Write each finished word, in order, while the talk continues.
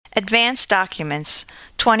Advanced Documents,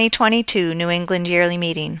 2022 New England Yearly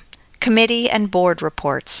Meeting. Committee and Board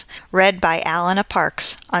Reports, read by Alana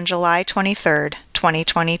Parks on July 23,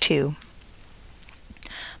 2022.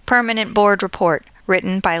 Permanent Board Report,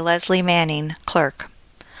 written by Leslie Manning, Clerk.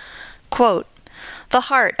 Quote, "The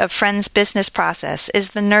heart of Friends' business process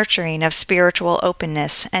is the nurturing of spiritual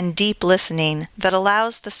openness and deep listening that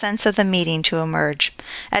allows the sense of the meeting to emerge.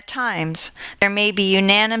 At times, there may be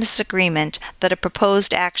unanimous agreement that a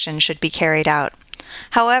proposed action should be carried out.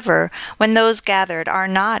 However, when those gathered are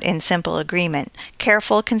not in simple agreement,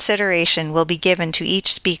 careful consideration will be given to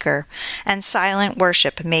each speaker, and silent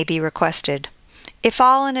worship may be requested. If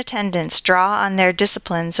all in attendance draw on their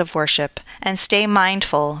disciplines of worship and stay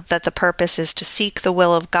mindful that the purpose is to seek the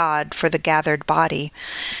will of God for the gathered body,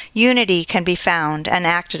 unity can be found and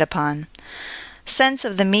acted upon. Sense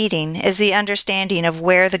of the meeting is the understanding of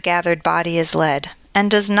where the gathered body is led,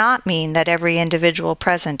 and does not mean that every individual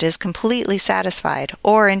present is completely satisfied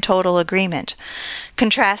or in total agreement.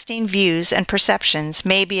 Contrasting views and perceptions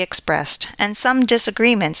may be expressed, and some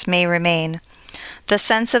disagreements may remain. The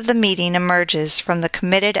sense of the meeting emerges from the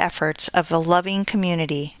committed efforts of the loving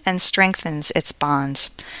community and strengthens its bonds."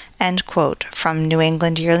 End quote from New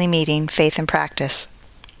England Yearly Meeting, Faith and Practice.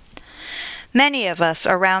 Many of us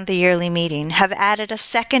around the yearly meeting have added a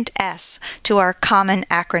second S to our common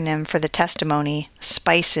acronym for the testimony,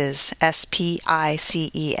 SPICES,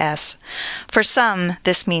 S-P-I-C-E-S. For some,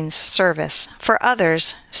 this means service. For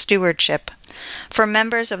others, stewardship. For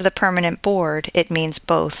members of the permanent board, it means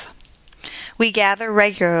both. We gather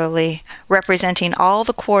regularly, representing all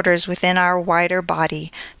the quarters within our wider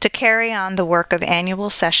body, to carry on the work of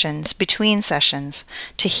annual sessions between sessions,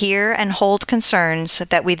 to hear and hold concerns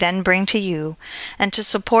that we then bring to you, and to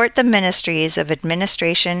support the ministries of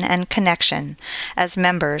administration and connection as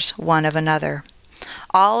members one of another.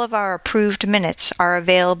 All of our approved minutes are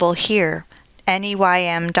available here,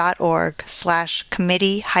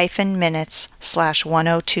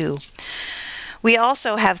 neym.org/committee-minutes/102. We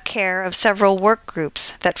also have care of several work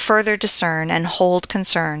groups that further discern and hold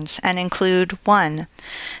concerns and include 1.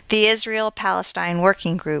 The Israel-Palestine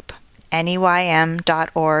Working Group,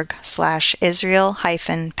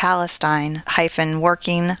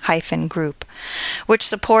 neym.org/Israel-Palestine-working-group, which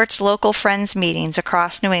supports local Friends meetings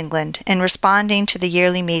across New England in responding to the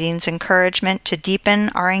yearly meeting's encouragement to deepen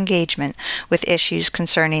our engagement with issues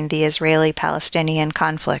concerning the Israeli-Palestinian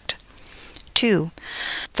conflict. 2.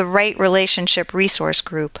 The Right Relationship Resource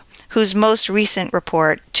Group, whose most recent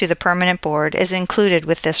report to the Permanent Board is included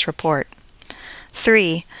with this report.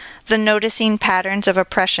 3. The Noticing Patterns of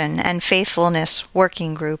Oppression and Faithfulness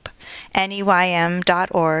Working Group,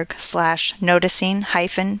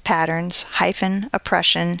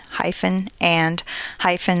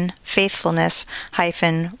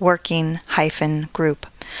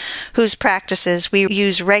 whose practices we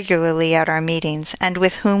use regularly at our meetings and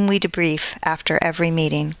with whom we debrief after every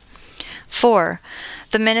meeting. 4.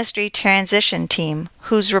 The Ministry Transition Team,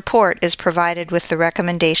 whose report is provided with the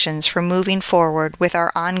recommendations for moving forward with our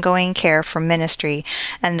ongoing care for ministry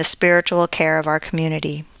and the spiritual care of our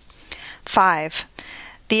community. 5.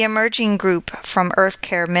 The Emerging Group from Earth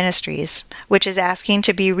Care Ministries, which is asking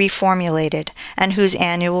to be reformulated and whose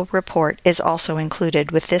annual report is also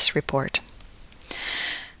included with this report.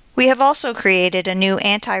 We have also created a new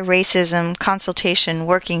anti-racism consultation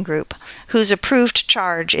working group, whose approved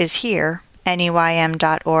charge is here,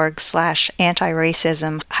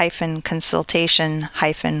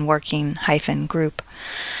 neym.org/anti-racism-consultation-working-group.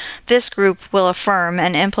 This group will affirm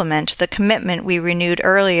and implement the commitment we renewed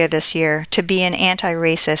earlier this year to be an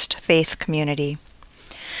anti-racist faith community.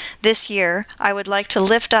 This year, I would like to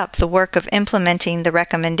lift up the work of implementing the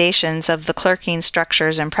recommendations of the Clerking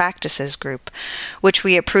Structures and Practices Group, which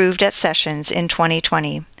we approved at sessions in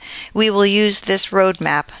 2020. We will use this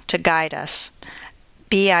roadmap to guide us.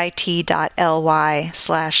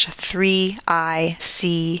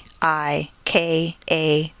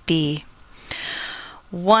 bit.ly/3ICIKAB.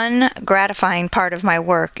 One gratifying part of my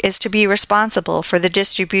work is to be responsible for the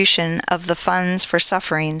distribution of the funds for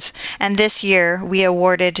sufferings, and this year we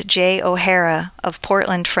awarded Jay O'Hara of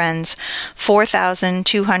Portland Friends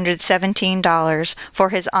 $4,217 for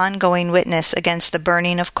his ongoing witness against the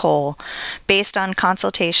burning of coal, based on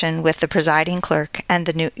consultation with the presiding clerk and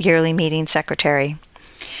the yearly meeting secretary.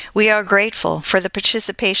 We are grateful for the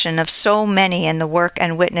participation of so many in the work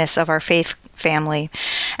and witness of our faith family,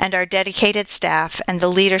 and our dedicated staff and the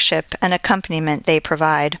leadership and accompaniment they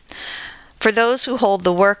provide. For those who hold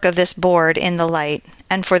the work of this board in the light,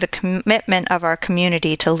 and for the commitment of our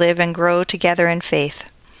community to live and grow together in faith,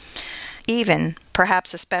 even,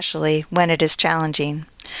 perhaps especially, when it is challenging.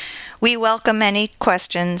 We welcome any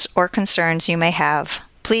questions or concerns you may have.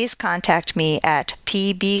 Please contact me at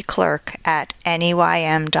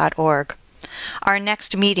pbclerk@neym.org. Our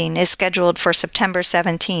next meeting is scheduled for September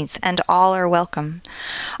 17th, and all are welcome.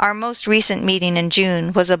 Our most recent meeting in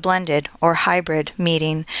June was a blended or hybrid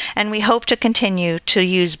meeting, and we hope to continue to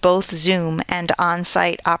use both Zoom and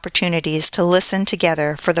on-site opportunities to listen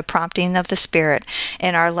together for the prompting of the Spirit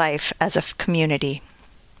in our life as a community.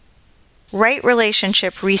 Right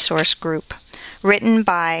Relationship Resource Group, written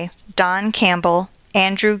by Don Campbell,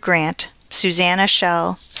 Andrew Grant, Susanna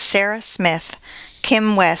Schell, Sarah Smith,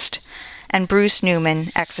 Kim West, and Bruce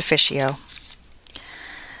Newman ex officio.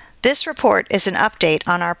 This report is an update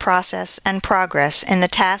on our process and progress in the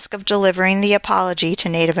task of delivering the apology to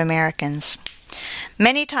Native Americans.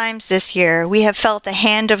 Many times this year, we have felt the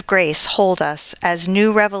hand of grace hold us as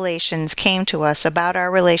new revelations came to us about our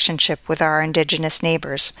relationship with our Indigenous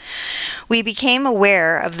neighbors. We became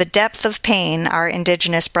aware of the depth of pain our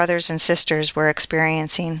Indigenous brothers and sisters were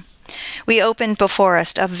experiencing. We opened before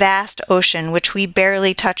us a vast ocean which we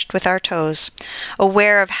barely touched with our toes,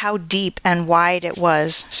 aware of how deep and wide it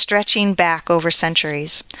was, stretching back over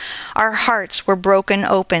centuries. Our hearts were broken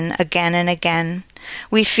open again and again.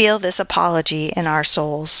 We feel this apology in our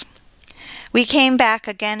souls. We came back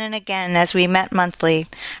again and again as we met monthly,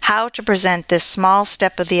 how to present this small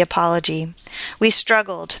step of the apology. We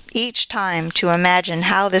struggled each time to imagine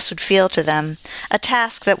how this would feel to them, a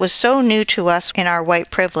task that was so new to us in our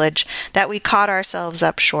white privilege that we caught ourselves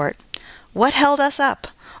up short. What held us up?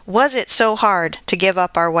 Was it so hard to give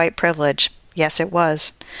up our white privilege? Yes, it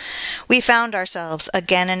was. We found ourselves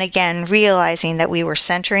again and again realizing that we were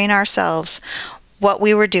centering ourselves, what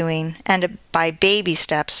we were doing, and by baby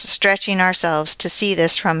steps stretching ourselves to see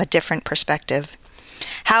this from a different perspective.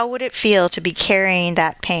 How would it feel to be carrying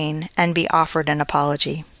that pain and be offered an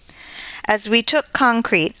apology? As we took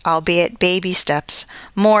concrete, albeit baby steps,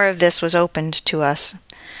 more of this was opened to us.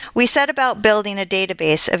 We set about building a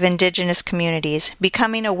database of Indigenous communities,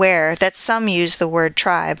 becoming aware that some use the word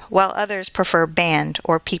tribe, while others prefer band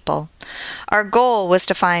or people. Our goal was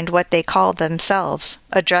to find what they called themselves,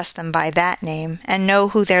 address them by that name, and know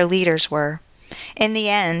who their leaders were. In the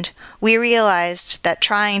end, we realized that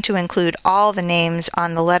trying to include all the names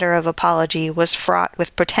on the letter of apology was fraught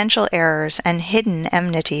with potential errors and hidden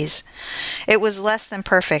enmities. It was less than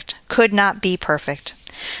perfect, could not be perfect.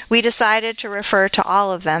 We decided to refer to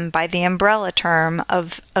all of them by the umbrella term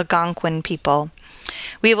of Algonquin people.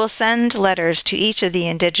 We will send letters to each of the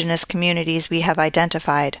Indigenous communities we have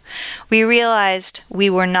identified. We realized we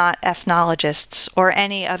were not ethnologists or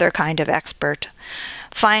any other kind of expert.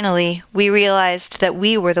 Finally, we realized that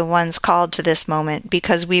we were the ones called to this moment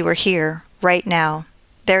because we were here, right now.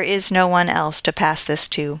 There is no one else to pass this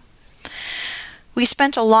to. We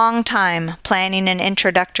spent a long time planning an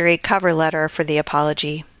introductory cover letter for the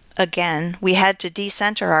apology. Again, we had to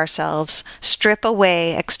decenter ourselves, strip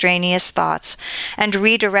away extraneous thoughts, and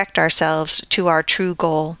redirect ourselves to our true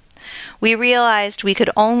goal. We realized we could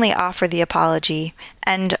only offer the apology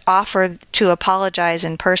and offer to apologize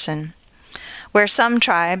in person. Where some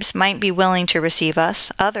tribes might be willing to receive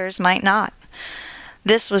us, others might not.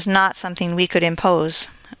 This was not something we could impose.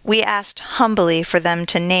 We asked humbly for them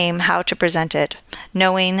to name how to present it,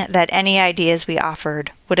 knowing that any ideas we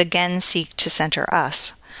offered would again seek to center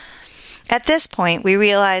us. At this point, we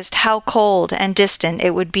realized how cold and distant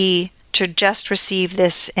it would be to just receive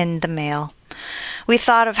this in the mail. We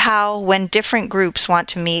thought of how, when different groups want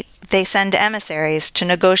to meet, they send emissaries to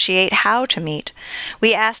negotiate how to meet.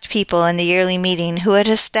 We asked people in the yearly meeting who had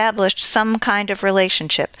established some kind of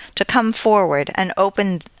relationship to come forward and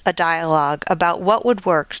open a dialogue about what would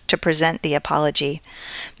work to present the apology.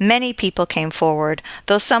 Many people came forward,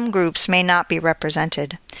 though some groups may not be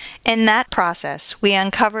represented. In that process, we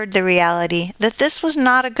uncovered the reality that this was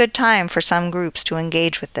not a good time for some groups to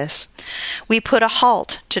engage with this. We put a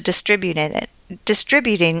halt to distributing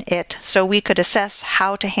it so we could assess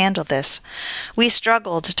how to handle this. We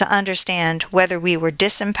struggled to understand whether we were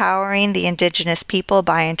disempowering the Indigenous people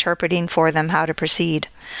by interpreting for them how to proceed.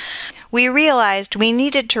 We realized we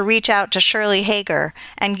needed to reach out to Shirley Hager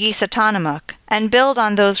and Gisa Tanamuk and build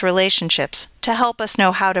on those relationships to help us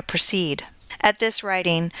know how to proceed. At this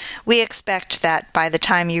writing, we expect that by the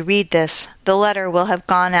time you read this, the letter will have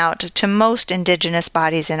gone out to most Indigenous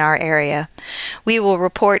bodies in our area. We will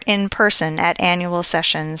report in person at annual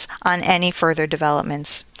sessions on any further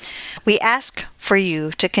developments. We ask for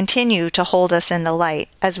you to continue to hold us in the light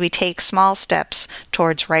as we take small steps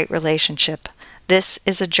towards right relationship. This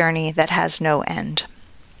is a journey that has no end.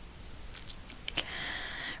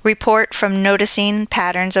 Report from Noticing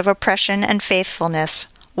Patterns of Oppression and Faithfulness,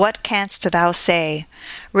 What Canst Thou Say?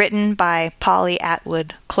 Written by Polly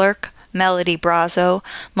Atwood, clerk, Melody Brazo,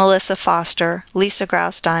 Melissa Foster, Lisa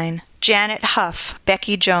Graustein, Janet Huff,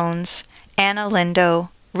 Becky Jones, Anna Lindo,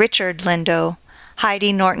 Richard Lindo,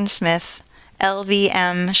 Heidi Norton-Smith,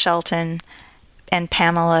 LVM Shelton, and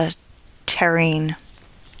Pamela Terrine.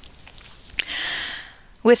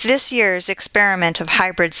 With this year's experiment of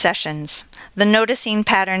hybrid sessions, the Noticing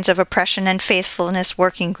Patterns of Oppression and Faithfulness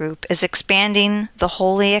Working Group is expanding the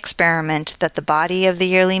holy experiment that the body of the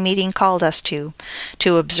yearly meeting called us to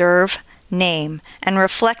observe, name, and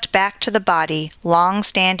reflect back to the body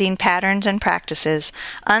long-standing patterns and practices,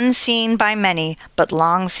 unseen by many but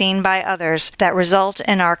long seen by others, that result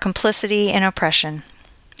in our complicity in oppression.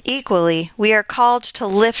 Equally, we are called to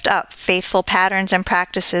lift up faithful patterns and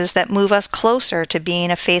practices that move us closer to being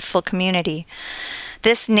a faithful community.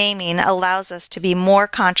 This naming allows us to be more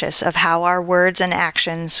conscious of how our words and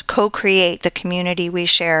actions co-create the community we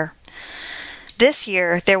share. This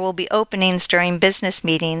year, there will be openings during business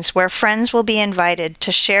meetings where friends will be invited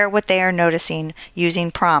to share what they are noticing using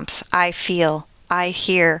prompts: I feel, I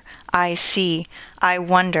hear, I see, I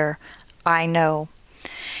wonder, I know.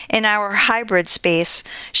 In our hybrid space,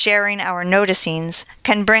 sharing our noticings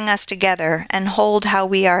can bring us together and hold how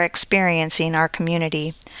we are experiencing our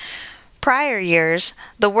community. Prior years,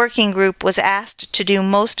 the working group was asked to do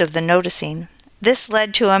most of the noticing. This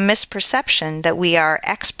led to a misperception that we are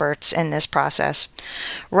experts in this process.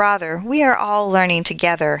 Rather, we are all learning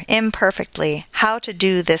together, imperfectly, how to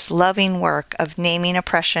do this loving work of naming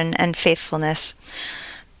oppression and faithfulness.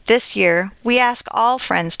 This year, we ask all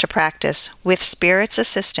friends to practice, with Spirit's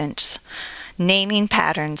assistance, naming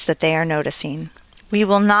patterns that they are noticing. We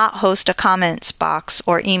will not host a comments box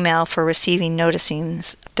or email for receiving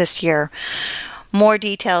noticings this year. More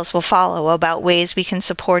details will follow about ways we can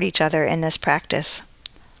support each other in this practice.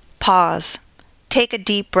 Pause. Take a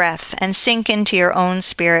deep breath and sink into your own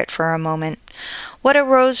spirit for a moment. What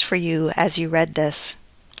arose for you as you read this?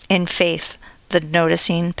 In Faith, the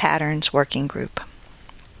Noticing Patterns Working Group.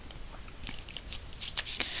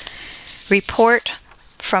 Report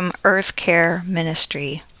from Earth Care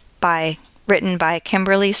Ministry, written by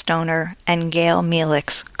Kimberly Stoner and Gail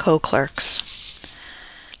Mielix, co-clerks.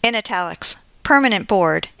 In italics, Permanent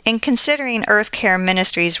Board, in considering Earth Care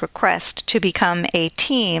Ministry's request to become a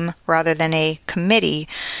team rather than a committee,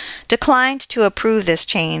 declined to approve this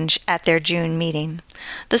change at their June meeting.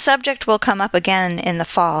 The subject will come up again in the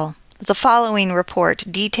fall. The following report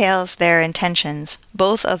details their intentions,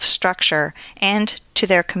 both of structure and to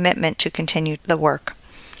their commitment to continue the work.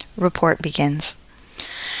 Report begins.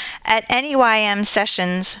 At NEYM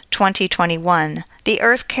Sessions 2021, the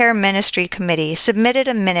Earth Care Ministry Committee submitted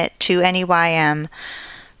a minute to NEYM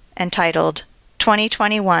entitled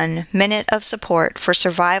 2021 Minute of Support for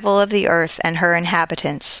Survival of the Earth and Her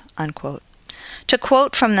Inhabitants, unquote. To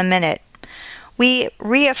quote from the minute, we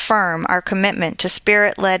reaffirm our commitment to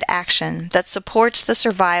Spirit-led action that supports the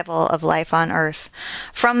survival of life on Earth.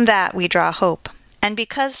 From that we draw hope. And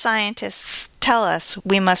because scientists tell us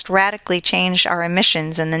we must radically change our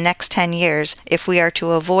emissions in the next 10 years if we are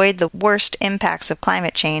to avoid the worst impacts of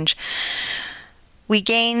climate change, we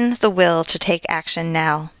gain the will to take action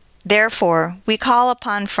now. Therefore, we call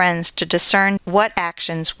upon friends to discern what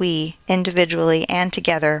actions we, individually and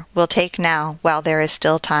together, will take now while there is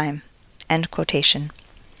still time. End quotation.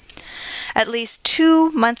 At least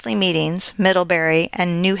 2 monthly meetings, Middlebury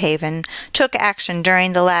and New Haven, took action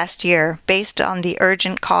during the last year based on the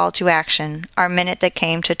urgent call to action, our minute that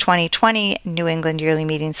came to 2020 New England Yearly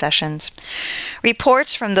Meeting sessions.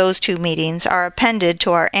 Reports from those 2 meetings are appended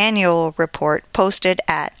to our annual report posted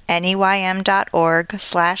at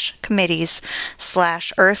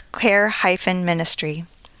neym.org/committees/earthcare-ministry.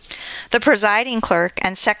 The presiding clerk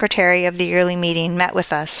and secretary of the yearly meeting met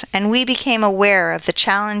with us, and we became aware of the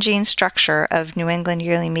challenging structure of New England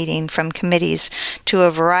Yearly Meeting from committees to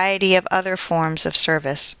a variety of other forms of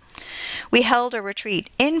service. We held a retreat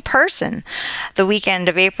in person the weekend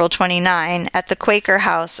of April 29 at the Quaker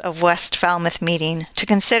House of West Falmouth Meeting to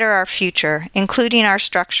consider our future, including our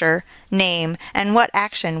structure, name, and what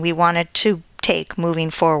action we wanted to take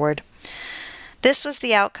moving forward. This was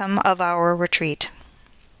the outcome of our retreat.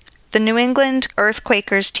 The New England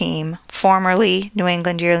Earthquakers team, formerly New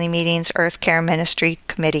England Yearly Meeting's Earth Care Ministry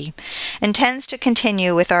Committee, intends to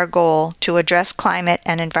continue with our goal to address climate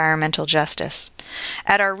and environmental justice.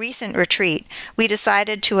 At our recent retreat, we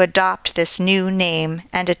decided to adopt this new name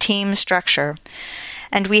and a team structure,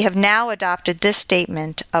 and we have now adopted this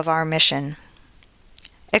statement of our mission.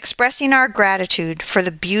 Expressing our gratitude for the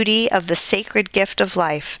beauty of the sacred gift of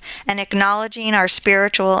life and acknowledging our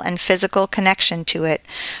spiritual and physical connection to it,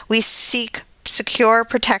 we seek secure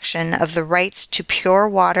protection of the rights to pure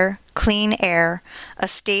water, clean air, a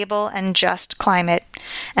stable and just climate,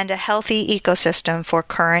 and a healthy ecosystem for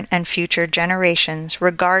current and future generations,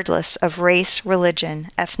 regardless of race, religion,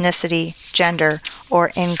 ethnicity, gender,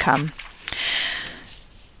 or income.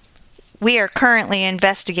 We are currently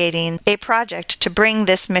investigating a project to bring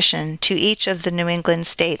this mission to each of the New England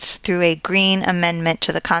states through a green amendment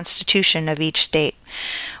to the Constitution of each state.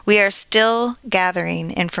 We are still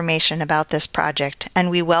gathering information about this project,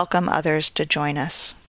 and we welcome others to join us.